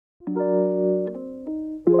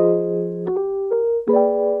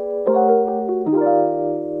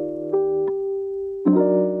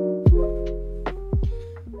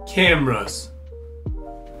Cameras.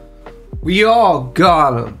 We all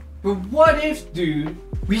got them. But what if, dude,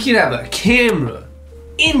 we could have a camera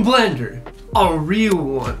in Blender, a real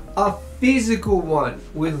one, a physical one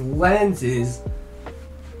with lenses.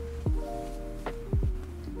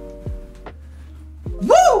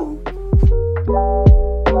 Woo!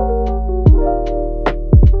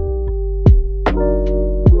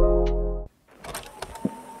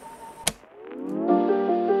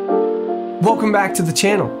 Welcome back to the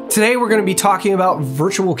channel. Today we're going to be talking about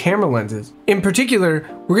virtual camera lenses. In particular,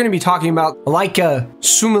 we're going to be talking about Leica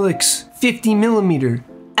Summilux 50mm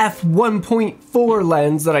f1.4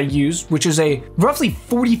 lens that I use, which is a roughly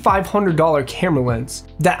 $4,500 camera lens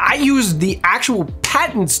that I use the actual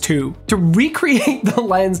patents to recreate the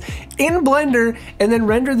lens in Blender and then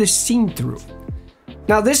render the scene through.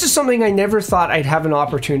 Now, this is something I never thought I'd have an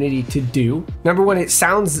opportunity to do. Number one, it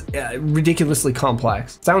sounds ridiculously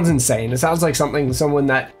complex. It sounds insane. It sounds like something someone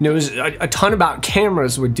that knows a ton about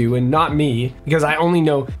cameras would do, and not me, because I only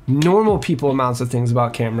know normal people amounts of things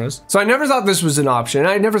about cameras. So I never thought this was an option.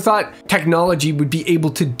 I never thought technology would be able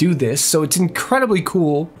to do this, so it's incredibly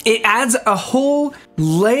cool. It adds a whole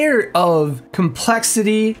layer of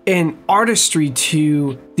complexity and artistry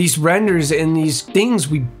to these renders and these things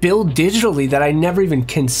we build digitally that I never even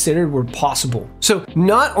considered were possible. So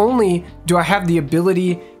not only do I have the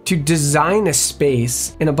ability to design a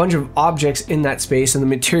space and a bunch of objects in that space and the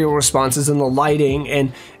material responses and the lighting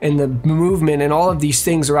and the movement and all of these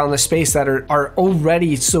things around the space that are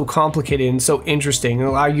already so complicated and so interesting and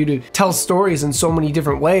allow you to tell stories in so many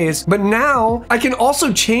different ways. But now I can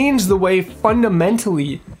also change the way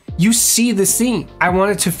fundamentally you see the scene. I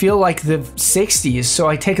want it to feel like the 60s, so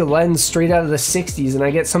I take a lens straight out of the 60s and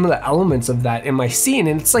I get some of the elements of that in my scene.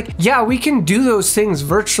 And it's like, yeah, we can do those things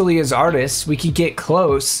virtually as artists. We could get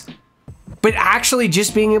close. But actually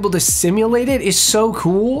just being able to simulate it is so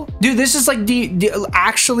cool. Dude, this is like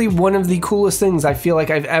actually one of the coolest things I feel like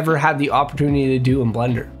I've ever had the opportunity to do in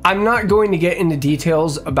Blender. I'm not going to get into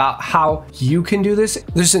details about how you can do this.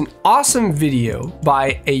 There's an awesome video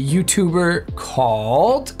by a YouTuber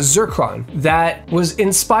called Zircon that was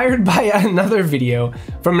inspired by another video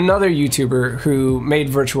from another YouTuber who made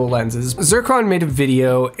virtual lenses. Zircon made a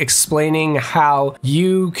video explaining how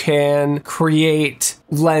you can create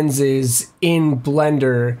lenses in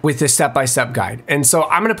Blender with a step-by-step guide. And so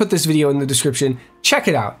I'm gonna put this video in the description. Check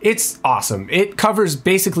it out. It's awesome. It covers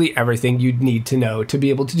basically everything you'd need to know to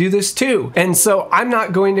be able to do this too. And so I'm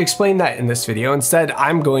not going to explain that in this video. Instead,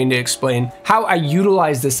 I'm going to explain how I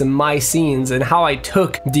utilize this in my scenes and how I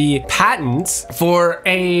took the patents for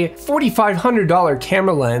a $4,500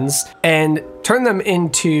 camera lens and turn them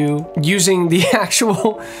into using the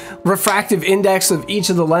actual refractive index of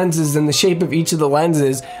each of the lenses and the shape of each of the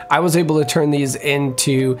lenses. I was able to turn these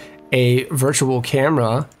into a virtual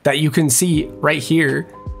camera that you can see right here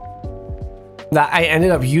that I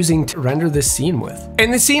ended up using to render this scene with.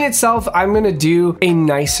 And the scene itself, I'm gonna do a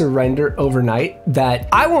nicer render overnight that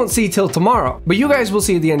I won't see till tomorrow, but you guys will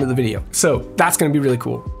see at the end of the video. So that's gonna be really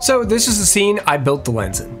cool. So this is the scene I built the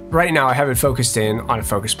lens in. Right now I have it focused in on a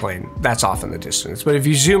focus plane. That's off in the distance. But if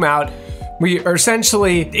you zoom out, we are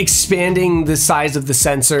essentially expanding the size of the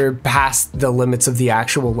sensor past the limits of the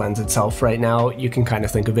actual lens itself right now. You can kind of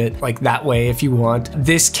think of it like that way if you want.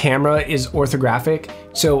 This camera is orthographic,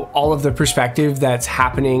 so all of the perspective that's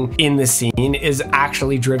happening in the scene is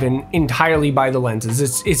actually driven entirely by the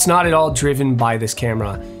lenses. It's not at all driven by this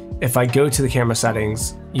camera. If I go to the camera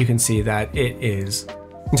settings, you can see that it is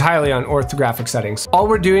entirely on orthographic settings. All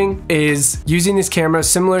we're doing is using this camera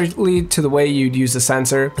similarly to the way you'd use a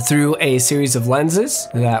sensor through a series of lenses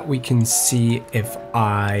that we can see. If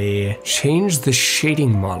I change the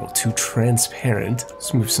shading model to transparent,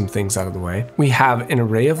 let's move some things out of the way. We have an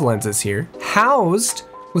array of lenses here housed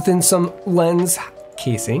within some lens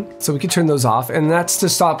casing. So we can turn those off, and that's to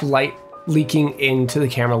stop light leaking into the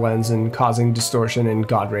camera lens and causing distortion and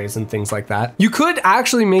God rays and things like that. You could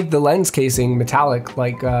actually make the lens casing metallic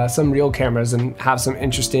like some real cameras and have some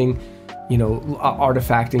interesting, you know,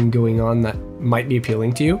 artifacting going on that might be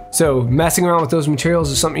appealing to you. So messing around with those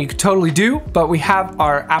materials is something you could totally do. But we have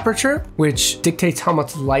our aperture, which dictates how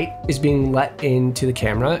much light is being let into the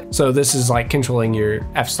camera. So this is like controlling your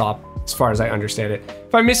f-stop as far as I understand it.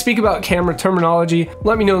 If I misspeak about camera terminology,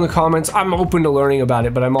 let me know in the comments. I'm open to learning about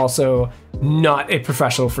it, but I'm also not a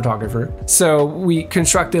professional photographer. So we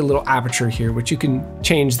constructed a little aperture here, which you can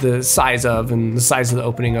change the size of and the size of the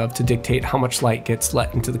opening of to dictate how much light gets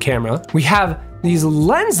let into the camera. We have these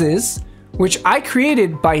lenses, which I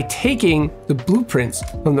created by taking the blueprints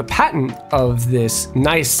from the patent of this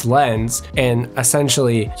nice lens and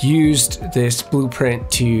essentially used this blueprint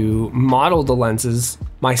to model the lenses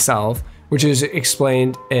myself, which is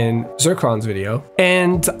explained in Zircon's video.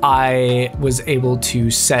 And I was able to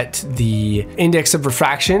set the index of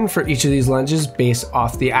refraction for each of these lenses based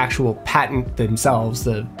off the actual patent themselves,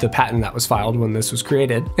 the patent that was filed when this was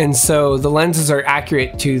created. And so the lenses are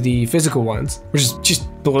accurate to the physical ones, which is just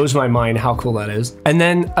blows my mind how cool that is. And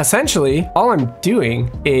then essentially all I'm doing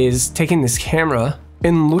is taking this camera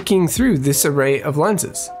and looking through this array of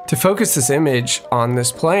lenses. To focus this image on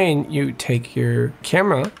this plane, you take your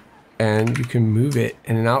camera and you can move it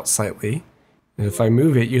in and out slightly. And if I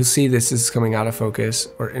move it, you'll see this is coming out of focus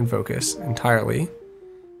or in focus entirely.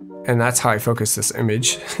 And that's how I focus this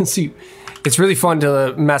image. See, it's really fun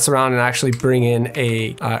to mess around and actually bring in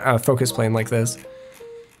a focus plane like this.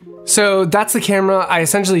 So that's the camera. I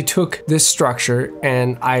essentially took this structure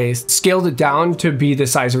and I scaled it down to be the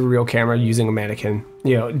size of a real camera using a mannequin,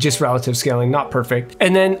 you know, just relative scaling, not perfect.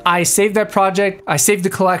 And then I saved that project. I saved the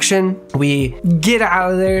collection. We get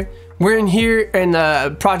out of there. We're in here in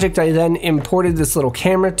the project I then imported this little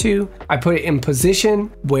camera to. I put it in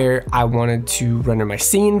position where I wanted to render my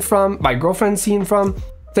scene from, my girlfriend's scene from.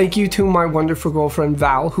 Thank you to my wonderful girlfriend,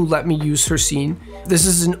 Val, who let me use her scene. This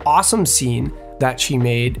is an awesome scene that she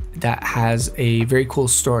made that has a very cool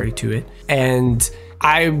story to it. And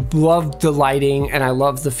I loved the lighting and I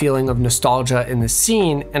love the feeling of nostalgia in the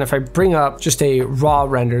scene. And if I bring up just a raw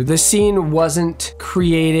render, this scene wasn't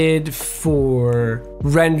created for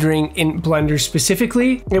rendering in Blender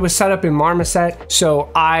specifically. It was set up in Marmoset. So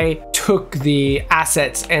I took the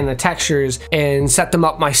assets and the textures and set them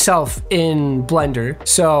up myself in Blender.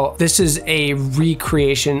 So this is a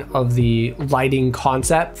recreation of the lighting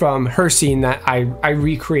concept from her scene that I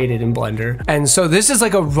recreated in Blender. And so this is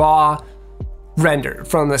like a raw render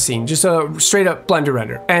from the scene, just a straight up Blender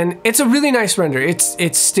render, and it's a really nice render. It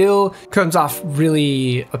still comes off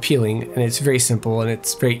really appealing, and it's very simple and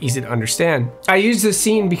it's very easy to understand. I used this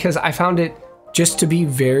scene because I found it just to be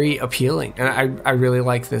very appealing, and I really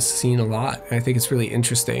like this scene a lot. I think it's really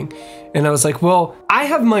interesting. And I was like, well, I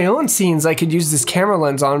have my own scenes I could use this camera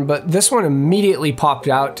lens on, but this one immediately popped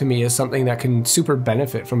out to me as something that can super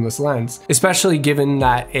benefit from this lens, especially given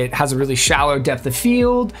that it has a really shallow depth of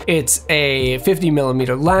field. It's a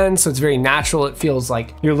 50mm lens, so it's very natural. It feels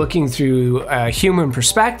like you're looking through a human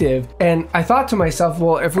perspective. And I thought to myself,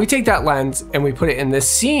 well, if we take that lens and we put it in this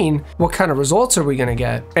scene, what kind of results are we gonna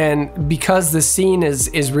get? And because this scene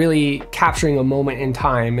is really capturing a moment in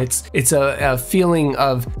time, it's a feeling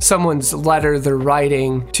of someone's letter they're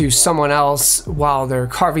writing to someone else while they're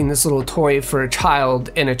carving this little toy for a child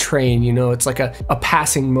in a train. You know, it's like a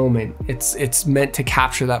passing moment. It's meant to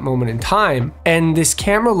capture that moment in time. And this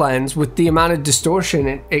camera lens, with the amount of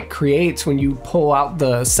distortion it creates when you pull out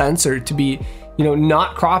the sensor to be, you know,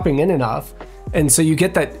 not cropping in enough, and so you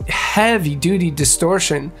get that heavy duty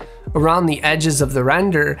distortion around the edges of the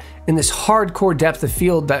render in this hardcore depth of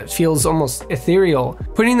field that feels almost ethereal.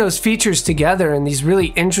 Putting those features together in these really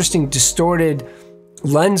interesting distorted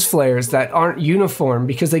lens flares that aren't uniform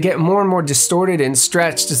because they get more and more distorted and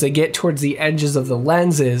stretched as they get towards the edges of the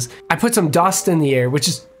lenses. I put some dust in the air, which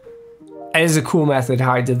is a cool method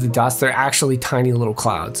how I did the dust. They're actually tiny little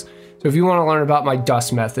clouds. So if you want to learn about my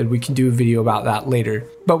dust method, we can do a video about that later.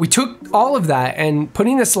 But we took all of that and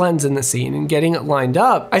putting this lens in the scene and getting it lined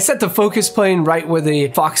up, I set the focus plane right where the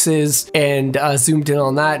fox is and zoomed in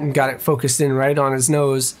on that and got it focused in right on his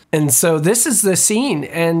nose. And so this is the scene,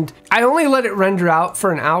 and I only let it render out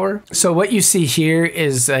for an hour. So what you see here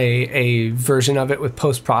is a version of it with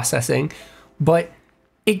post-processing, but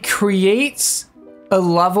it creates a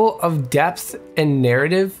level of depth and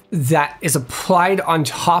narrative that is applied on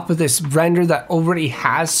top of this render that already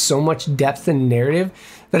has so much depth and narrative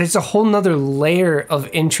that it's a whole nother layer of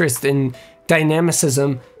interest and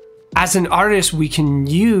dynamicism as an artist we can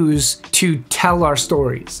use to tell our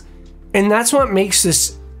stories. And that's what makes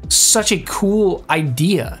this such a cool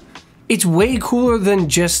idea. It's way cooler than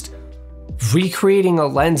just recreating a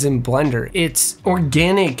lens in Blender. It's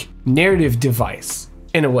organic narrative device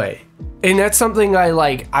in a way. And that's something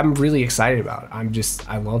I'm really excited about.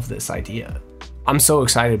 I love this idea. I'm so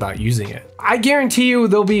excited about using it. I guarantee you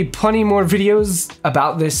there'll be plenty more videos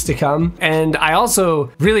about this to come. And I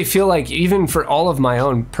also really feel like even for all of my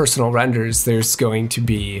own personal renders, there's going to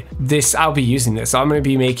be this, I'll be using this. I'm gonna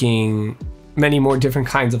be making many more different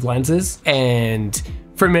kinds of lenses. And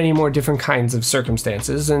for many more different kinds of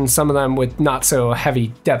circumstances, and some of them with not so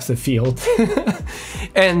heavy depth of field.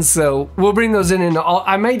 And so we'll bring those in, and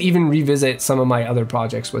I might even revisit some of my other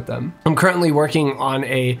projects with them. I'm currently working on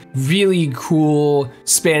a really cool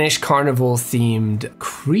Spanish carnival themed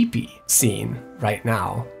creepy scene right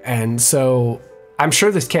now. And so I'm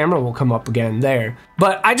sure this camera will come up again there.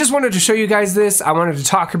 But I just wanted to show you guys this. I wanted to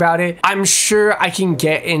talk about it. I'm sure I can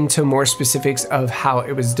get into more specifics of how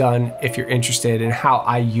it was done if you're interested, and how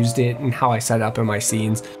I used it and how I set up in my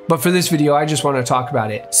scenes. But for this video, I just want to talk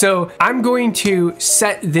about it. So I'm going to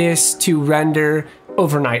set this to render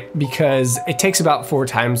overnight because it takes about 4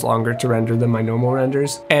 times longer to render than my normal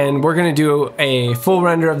renders. And we're gonna do a full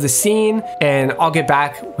render of the scene, and I'll get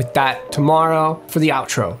back with that tomorrow for the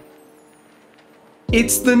outro.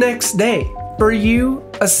 It's the next day. For you,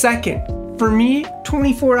 a second. For me,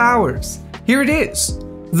 24 hours. Here it is,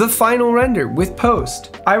 the final render with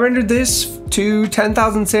post. I rendered this to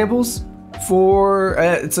 10,000 samples for,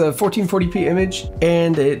 it's a 1440p image,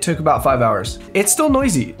 and it took about 5 hours. It's still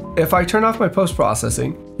noisy. If I turn off my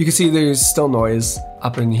post-processing, you can see there's still noise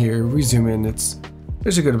up in here. We zoom in,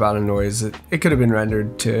 there's a good amount of noise. It could have been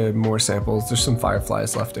rendered to more samples. There's some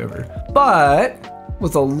fireflies left over. But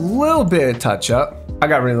with a little bit of touch up, I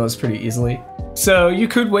got rid of those pretty easily. So you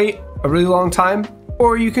could wait a really long time,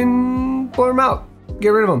 or you can blur them out, get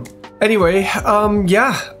rid of them. Anyway,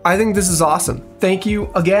 yeah, I think this is awesome. Thank you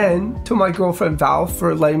again to my girlfriend Val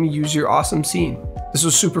for letting me use your awesome scene. This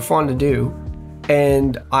was super fun to do.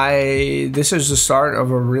 And this is the start of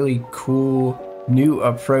a really cool new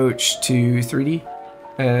approach to 3D.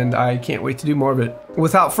 And I can't wait to do more of it.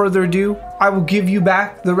 Without further ado, I will give you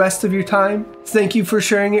back the rest of your time. Thank you for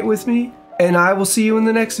sharing it with me, and I will see you in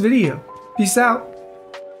the next video. Peace out.